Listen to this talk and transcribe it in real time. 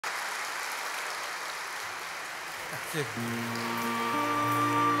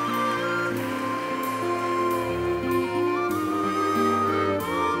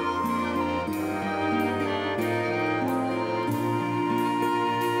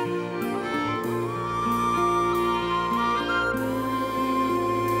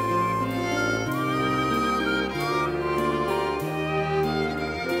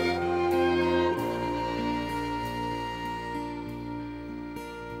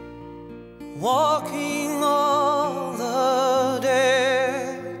Walking all the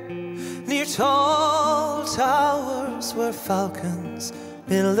day near tall towers where falcons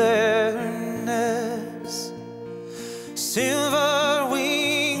build their nests.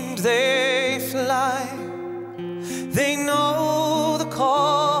 Silver-winged they fly, they know the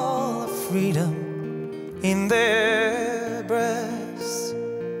call of freedom in their breasts.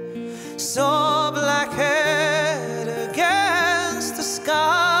 So black-head against the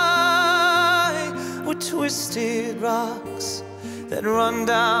sky, twisted rocks that run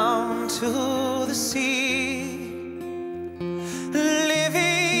down to the sea.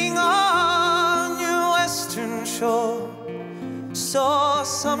 Living on your western shore, saw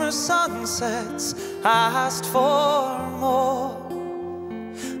summer sunsets, asked for more.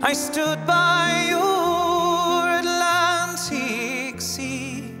 I stood by your Atlantic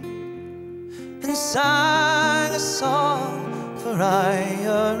sea and sang a song for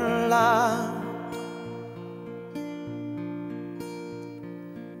Ireland.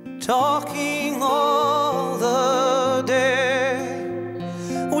 Talking all the day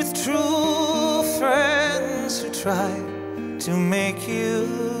with true friends who try to make you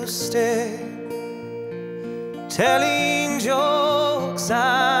stay, telling jokes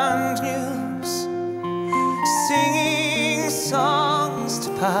and news, singing songs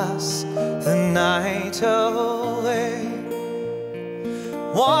to pass the night away.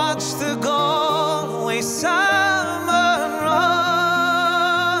 Watch the Galway salmon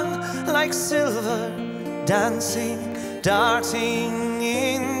run like silver dancing, darting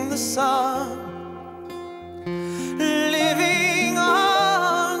in the sun. Living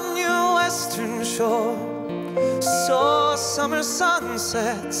on your western shore, saw summer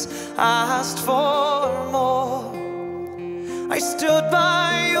sunsets, asked for more. I stood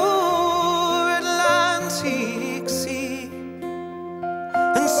by your Atlantic sea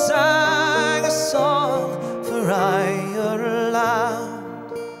and sang a song for Ireland.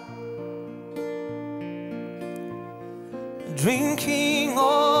 Drinking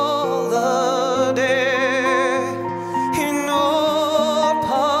all the day in old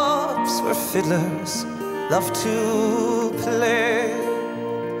pubs where fiddlers love to play.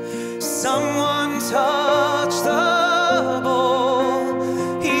 Someone touched the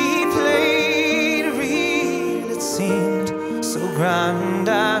bow, he played a reel, it seemed so grand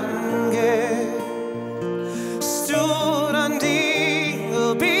and gay. Stood on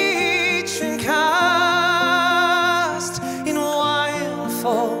Dingle Beach and cast in wild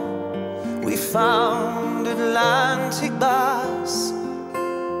foam, we found Atlantic bass.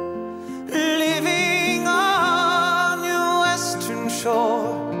 Living on your western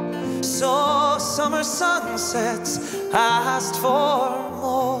shore, saw summer sunsets, asked for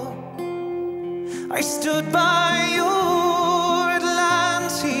more. I stood by your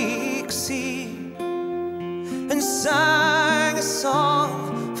Atlantic sea and sang a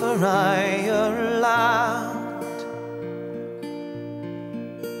song for Ireland.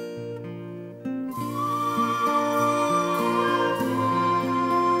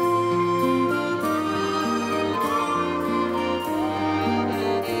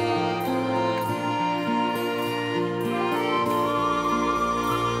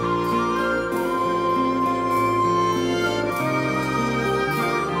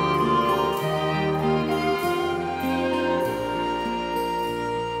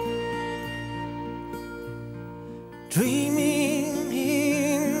 Dreaming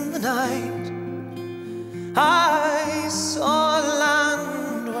in the night, I saw a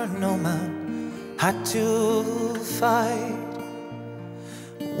land where no man had to fight.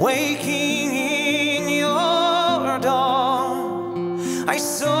 Waking in your dawn, I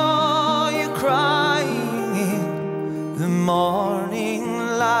saw you crying in the morning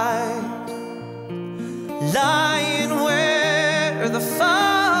light, lying where the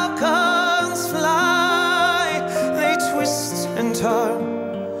falcons fly. They twist and turn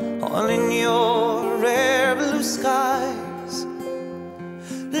all in your rare blue skies.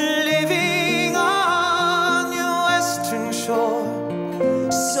 Living on your western shore,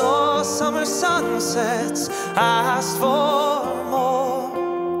 saw summer sunsets, asked for more.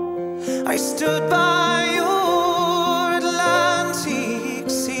 I stood by your Atlantic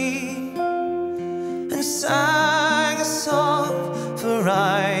sea and sang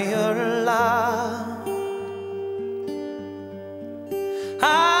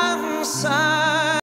side.